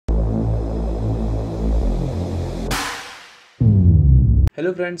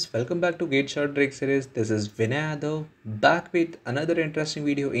Hello friends, welcome back to Get Short Trick series. This is Vinay Yadav back with another interesting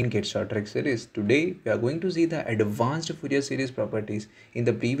video in Get Short Trick series. Today we are going to see the advanced Fourier series properties. In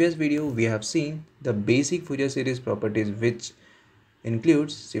the previous video we have seen the basic Fourier series properties which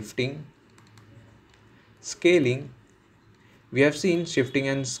includes shifting, scaling. We have seen shifting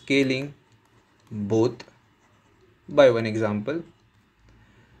and scaling both by one example.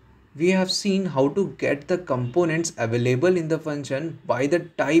 We have seen how to get the components available in the function by the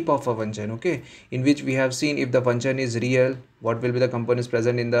type of a function, okay, in which we have seen if the function is real, what will be the components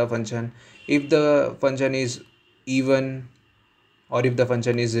present in the function, if the function is even, or if the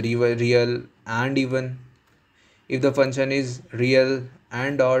function is real and even, if the function is real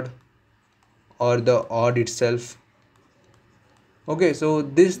and odd, or the odd itself. Okay, so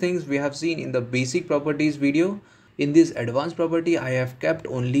these things we have seen in the basic properties video. In this advanced property, I have kept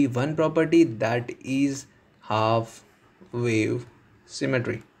only one property, that is half wave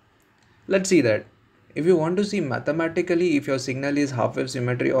symmetry. Let's see that. If you want to see mathematically if your signal is half wave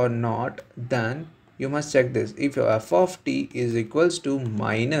symmetry or not, then you must check this. If your f of t is equals to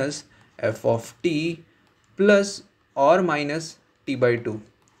minus f of t plus or minus t by 2.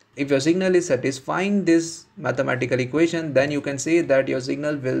 If your signal is satisfying this mathematical equation, then you can say that your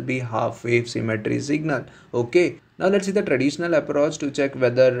signal will be half wave symmetry signal. Okay, now let's see the traditional approach to check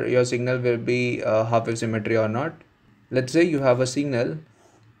whether your signal will be half wave symmetry or not. Let's say you have a signal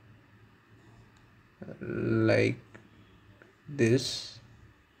like this.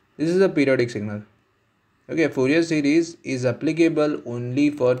 This is a periodic signal. Okay, Fourier series is applicable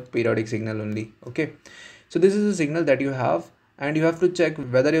only for periodic signal only. Okay, so this is a signal that you have, and you have to check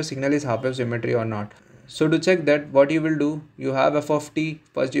whether your signal is half wave symmetry or not. So to check that, what you will do, you have f of t,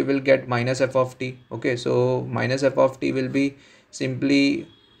 first you will get minus f of t. Okay, so minus f of t will be simply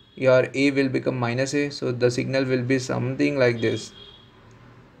your a will become minus a, so the signal will be something like this,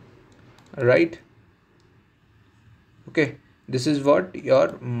 right? Okay, this is what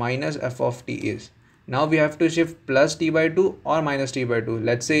your minus f of t is. Now we have to shift plus t by 2 or minus t by 2.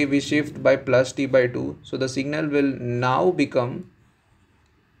 Let's say we shift by plus t by 2, so the signal will now become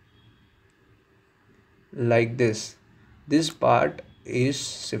like this. This part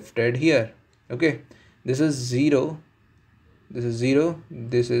is shifted here. Okay, this is 0, this is 0,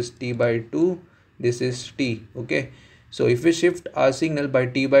 this is t by 2, this is t. Okay, so if we shift our signal by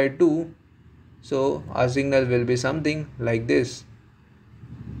t by 2, so our signal will be something like this.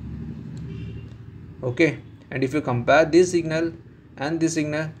 Okay, and if you compare this signal and this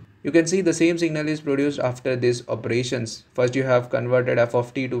signal, you can see the same signal is produced after these operations. First you have converted f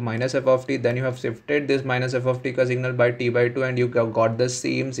of t to minus f of t, then you have shifted this minus f of t signal by t by 2, and you have got the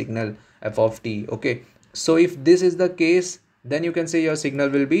same signal f of t. Okay, so if this is the case, then you can say your signal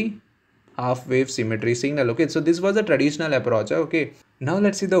will be half wave symmetry signal. Okay, so this was a traditional approach. Okay, now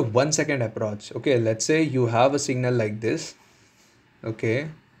let's see the 1 second approach. Okay, let's say you have a signal like this. Okay,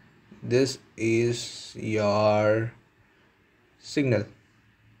 this is your signal.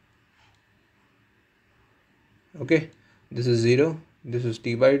 Okay, this is 0, this is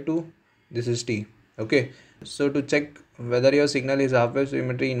t by 2, this is t. Okay, so to check whether your signal is half wave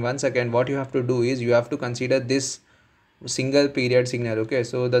symmetry in 1 second, what you have to do is you have to consider this single period signal. Okay,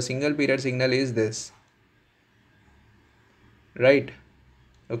 so the single period signal is this, right?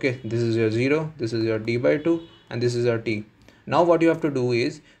 Okay, this is your 0, this is your t by 2, and this is your t. Now what you have to do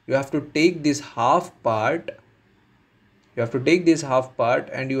is you have to take this half part,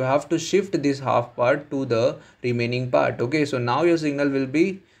 and you have to shift this half part to the remaining part. Okay, so now your signal will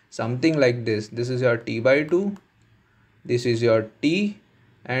be something like this. This is your t by 2, this is your t,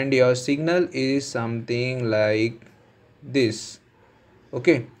 and your signal is something like this.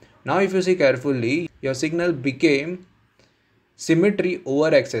 Okay, now if you see carefully, your signal became symmetry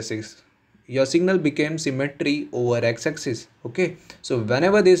over x-axis. Your signal became symmetry over x-axis. Okay, so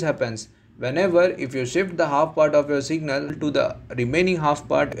whenever this happens, whenever if you shift the half part of your signal to the remaining half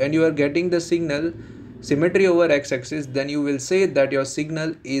part and you are getting the signal symmetry over x-axis, then you will say that your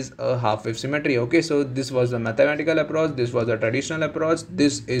signal is a half wave symmetry. Okay, so this was the mathematical approach, this was the traditional approach,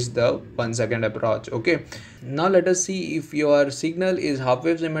 this is the 1 second approach. Okay, now let us see if your signal is half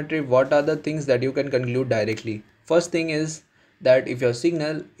wave symmetry, what are the things that you can conclude directly. First thing is that if your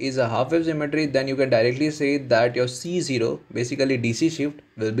signal is a half wave symmetry, then you can directly say that your C0, basically DC shift,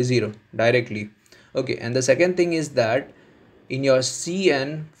 will be 0 directly. Okay, and the second thing is that in your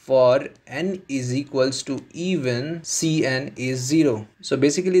Cn, for n is equals to even, Cn is 0. So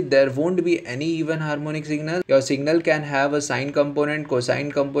basically there won't be any even harmonic signal. Your signal can have a sine component,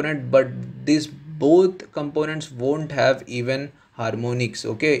 cosine component, but these both components won't have even harmonics.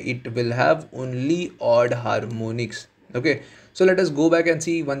 Okay, it will have only odd harmonics. Okay, So let us go back and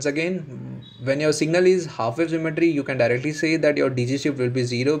see once again. When your signal is half wave symmetry, you can directly say that your DC shift will be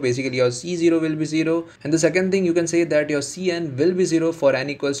 0. Basically your C0 will be 0. And the second thing, you can say that your Cn will be 0 for n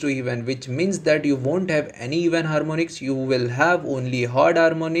equals to even, which means that you won't have any even harmonics. You will have only odd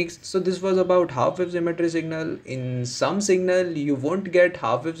harmonics. So this was about half wave symmetry signal. In some signal, you won't get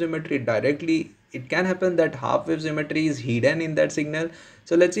half wave symmetry directly. It can happen that half wave symmetry is hidden in that signal.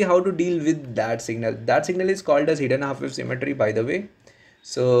 So let's see how to deal with that signal. That signal is called as hidden half wave symmetry, by the way.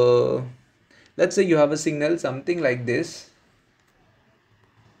 So let's say you have a signal something like this.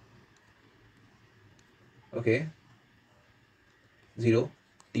 Okay, 0,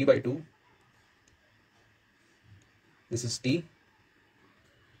 t by 2. This is t.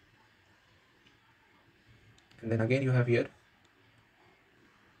 And then again you have here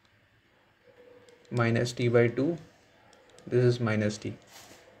minus t by 2. This is minus t.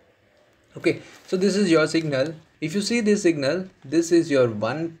 Okay, so this is your signal. If you see this signal, this is your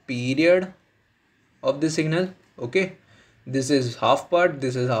one period of the signal. Okay, this is half part,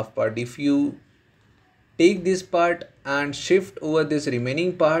 this is half part. If you take this part and shift over this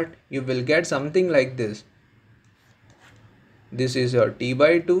remaining part, you will get something like this. This is your t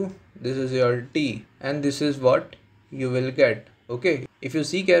by 2, this is your t, and this is what you will get. Okay, if you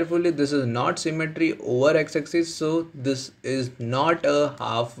see carefully, this is not symmetry over x-axis, so this is not a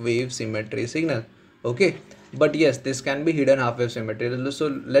half wave symmetry signal. Okay, but yes, this can be hidden half wave symmetry.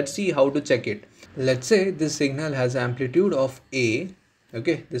 So let's see how to check it. Let's say this signal has amplitude of A.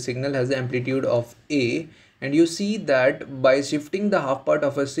 Okay, the signal has the amplitude of A, and you see that by shifting the half part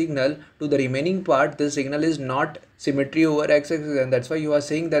of a signal to the remaining part, the signal is not symmetry over x-axis, and that's why you are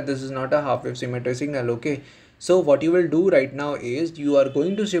saying that this is not a half wave symmetry signal. Okay, so what you will do right now is you are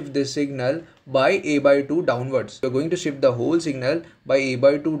going to shift this signal by a by 2 downwards. You're going to shift the whole signal by a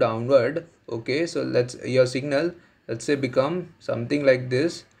by 2 downward. Okay, so your signal, let's say, become something like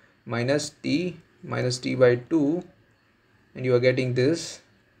this, minus t by 2, and you are getting this.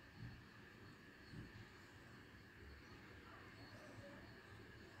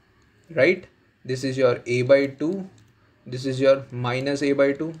 Right, this is your a by 2, this is your minus a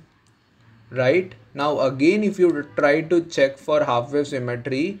by 2. Right, now again, if you try to check for half wave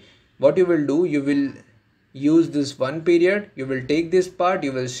symmetry, what you will do, you will use this one period, you will take this part,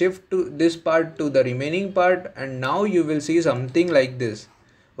 you will shift to this part to the remaining part, and now you will see something like this.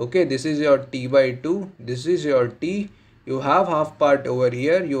 Okay, this is your t by 2, this is your t, you have half part over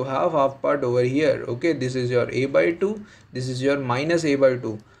here, you have half part over here. Okay, this is your a by 2, this is your minus a by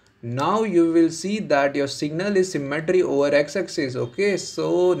 2. Now you will see that your signal is symmetry over x-axis. Okay,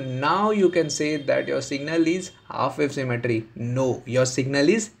 so now you can say that your signal is half wave symmetry. No, your signal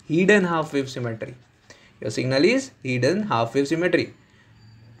is hidden half wave symmetry. Your signal is hidden half wave symmetry.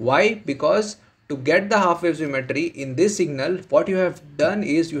 Why? Because to get the half wave symmetry in this signal, what you have done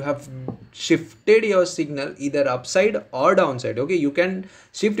is you have shifted your signal either upside or downside. Okay, you can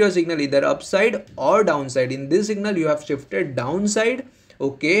shift your signal either upside or downside. In this signal, you have shifted downside.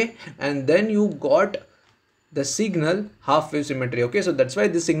 Okay, and then you got the signal half wave symmetry. Okay, so that's why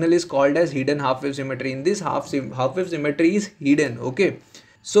this signal is called as hidden half wave symmetry. In this half wave symmetry is hidden. Okay,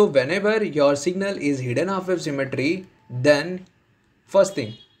 so whenever your signal is hidden half wave symmetry, then first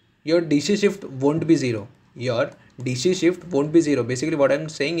thing, your DC shift won't be 0. Your DC shift won't be 0. Basically what I'm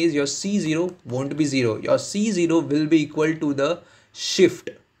saying is your C0 won't be 0. Your C0 will be equal to the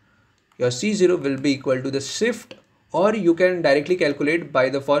shift. Your C0 will be equal to the shift, or you can directly calculate by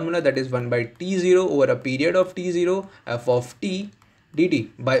the formula, that is 1 by t0 over a period of t0 f of t dt.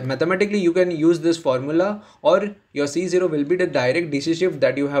 By mathematically you can use this formula, or your C0 will be the direct DC shift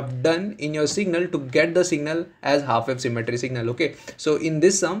that you have done in your signal to get the signal as half wave symmetry signal. Okay, so in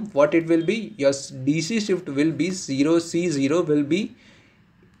this sum, what it will be, your DC shift will be 0, C0 will be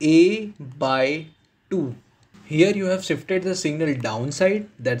a by 2. Here you have shifted the signal downside,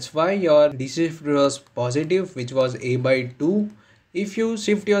 that's why your DC shift was positive, which was a by 2. If you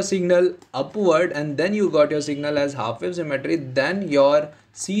shift your signal upward and then you got your signal as half wave symmetry, then your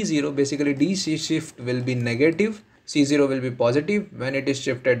C0, basically DC shift, will be negative. C0 will be positive when it is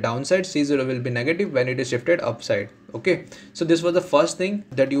shifted downside, C0 will be negative when it is shifted upside. Okay, so this was the first thing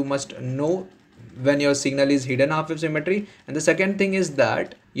that you must know when your signal is hidden half wave symmetry. And the second thing is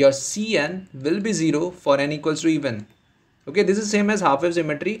that your Cn will be 0 for n equals to even. Okay, this is same as half wave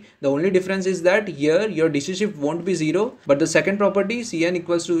symmetry. The only difference is that here your DC shift won't be 0, but the second property, Cn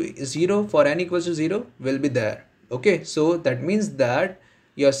equals to 0 for n equals to 0, will be there. Okay, so that means that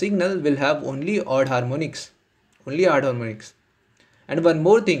your signal will have only odd harmonics. Only odd harmonics. And one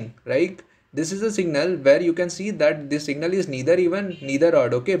more thing, right? this is a signal where you can see that this signal is neither even neither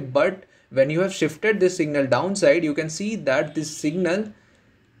odd, okay, but when you have shifted this signal downside, you can see that this signal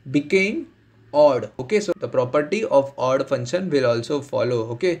became odd, okay. So the property of odd function will also follow,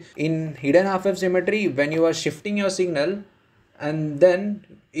 okay. In hidden half-wave symmetry, when you are shifting your signal, and then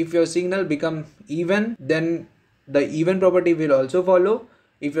if your signal become even, then the even property will also follow.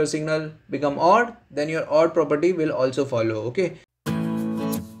 If your signal become odd, then your odd property will also follow, okay.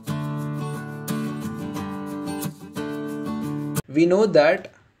 We know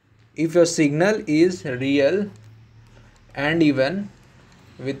that if your signal is real and even,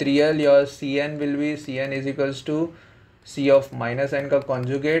 with real your Cn will be Cn is equals to C of minus n ka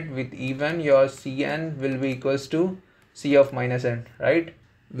conjugate, with even your Cn will be equals to C of minus n, right?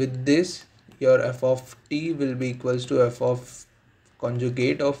 With this your f of t will be equals to f of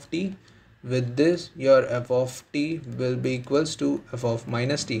conjugate of t. With this your f of t will be equals to f of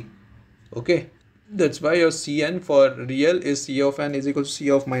minus t, okay. That's why your Cn for real is C of n is equal to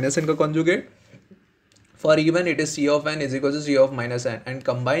C of minus n ka conjugate. For even it is C of n is equal to C of minus n, and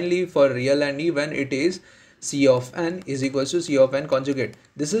combinedly for real and even it is C of n is equal to C of n conjugate.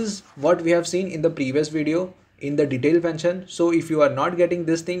 This is what we have seen in the previous video in the detailed function. So if you are not getting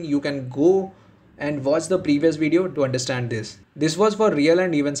this thing, you can go and watch the previous video to understand this. This was for real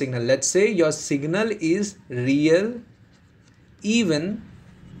and even signal. Let's say your signal is real, even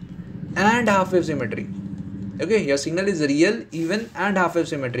and half-wave symmetry, okay. Your signal is real, even and half-wave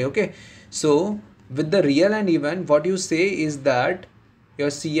symmetry, okay. So with the real and even, what you say is that your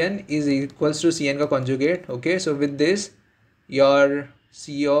Cn is equals to Cn ka conjugate, okay. So with this your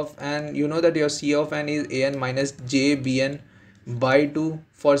C of n, you know that your C of n is an minus j bn by 2.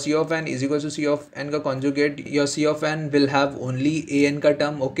 For C of n is equals to C of n ka conjugate, your C of n will have only an ka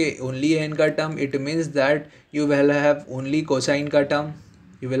term, okay. Only an ka term, it means that you will have only cosine ka term,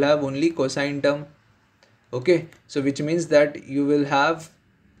 you will have only cosine term, okay. So which means that you will have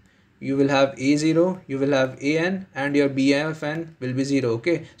a0, you will have an, and your bfn will be 0,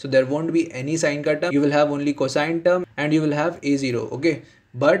 okay. So there won't be any sine ka term, you will have only cosine term, and you will have a0, okay.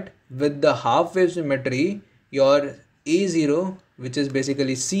 But with the half wave symmetry, your a0, which is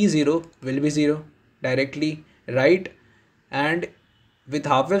basically c0, will be 0 directly, right? And with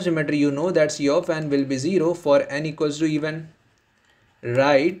half wave symmetry, you know that C of n will be 0 for n equals to even,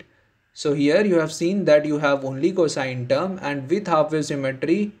 right? So here you have seen that you have only cosine term, and with half wave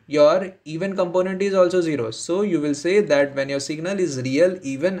symmetry your even component is also 0. So you will say that when your signal is real,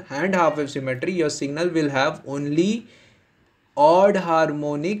 even and half wave symmetry, your signal will have only odd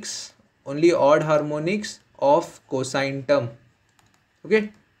harmonics of cosine term,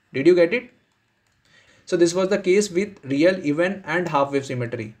 okay. Did you get it? So this was the case with real, even and half wave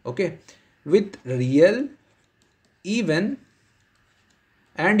symmetry, okay. With real, even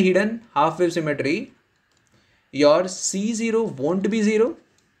and hidden half wave symmetry, your C0 won't be 0,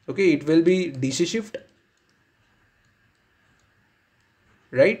 okay. It will be DC shift,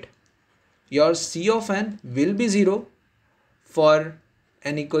 right? Your C of n will be 0 for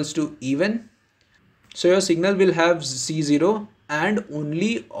n equals to even. So your signal will have C0 and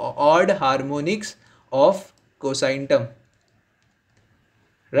only odd harmonics of cosine term,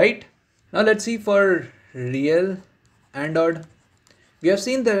 right? Now let's see for real and odd. We have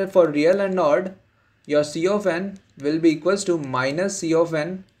seen that for real and odd, your C of n will be equals to minus C of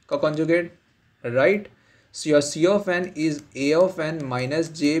n ka conjugate, right? So your C of n is A of n minus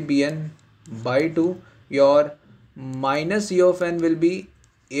j bn by 2. Your minus C of n will be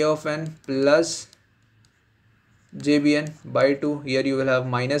A of n plus jbn by 2. Here you will have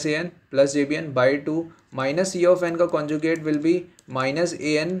minus an plus jbn by 2. Minus C of n ka conjugate will be minus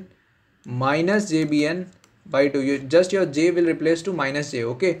an minus jbn by 2. Your j will replace to minus j,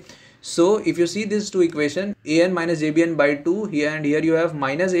 okay. So if you see these two equation, an minus jbn by 2 here, and here you have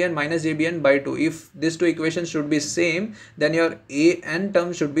minus an minus jbn by 2. If these two equations should be same, then your an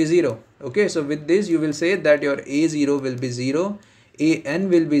term should be 0, okay. So with this you will say that your a0 will be 0, an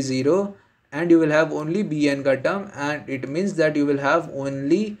will be 0, and you will have only bn ka term, and it means that you will have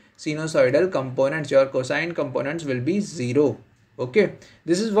only sinusoidal components. Your cosine components will be 0, okay.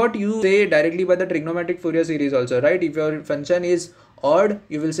 This is what you say directly by the trigonometric Fourier series also, right? If your function is odd,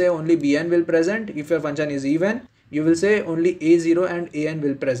 you will say only bn will present. If your function is even, you will say only a0 and an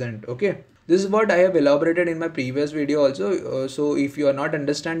will present, okay. This is what I have elaborated in my previous video also. So if you are not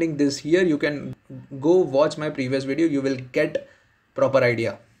understanding this here, you can go watch my previous video, you will get proper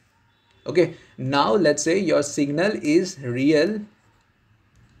idea, okay. Now let's say your signal is real,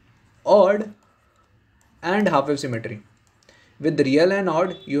 odd and half wave symmetry. With real and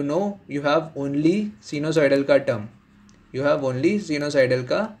odd, you know you have only sinusoidal ka term. You have only sinusoidal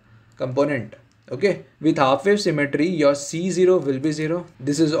ka component. Okay, with half wave symmetry, your C0 will be 0.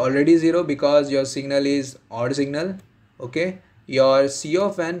 This is already 0 because your signal is odd signal. Okay, your C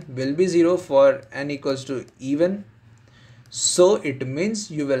of n will be 0 for n equals to even. So it means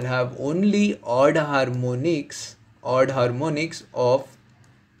you will have only odd harmonics of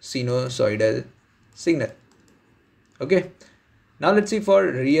sinusoidal signal. Okay, now let's see for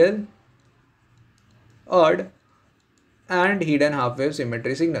real, odd and hidden half wave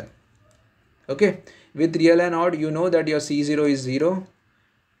symmetry signal. Okay, with real and odd, you know that your C0 is 0,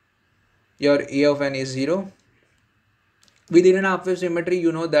 your A of n is 0. With hidden half wave symmetry,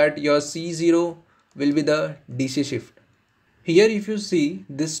 you know that your C0 will be the DC shift. Here if you see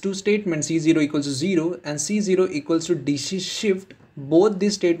these two statements, C0 equals to 0 and C0 equals to DC shift, both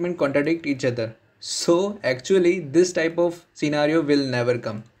these statements contradict each other. So actually this type of scenario will never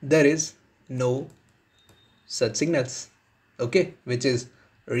come. There is no such signals, okay, which is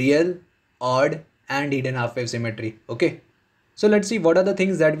real, odd and hidden half wave symmetry. Okay, so let's see what are the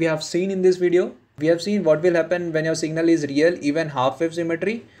things that we have seen in this video. We have seen what will happen when your signal is real, even half wave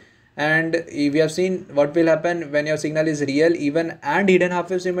symmetry, and we have seen what will happen when your signal is real, even and hidden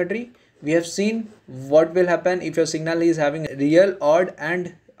half wave symmetry. We have seen what will happen if your signal is having real, odd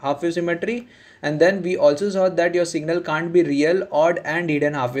and half wave symmetry, and then we also saw that your signal can't be real, odd and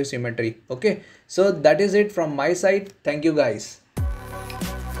hidden half wave symmetry. Okay, so that is it from my side. Thank you guys.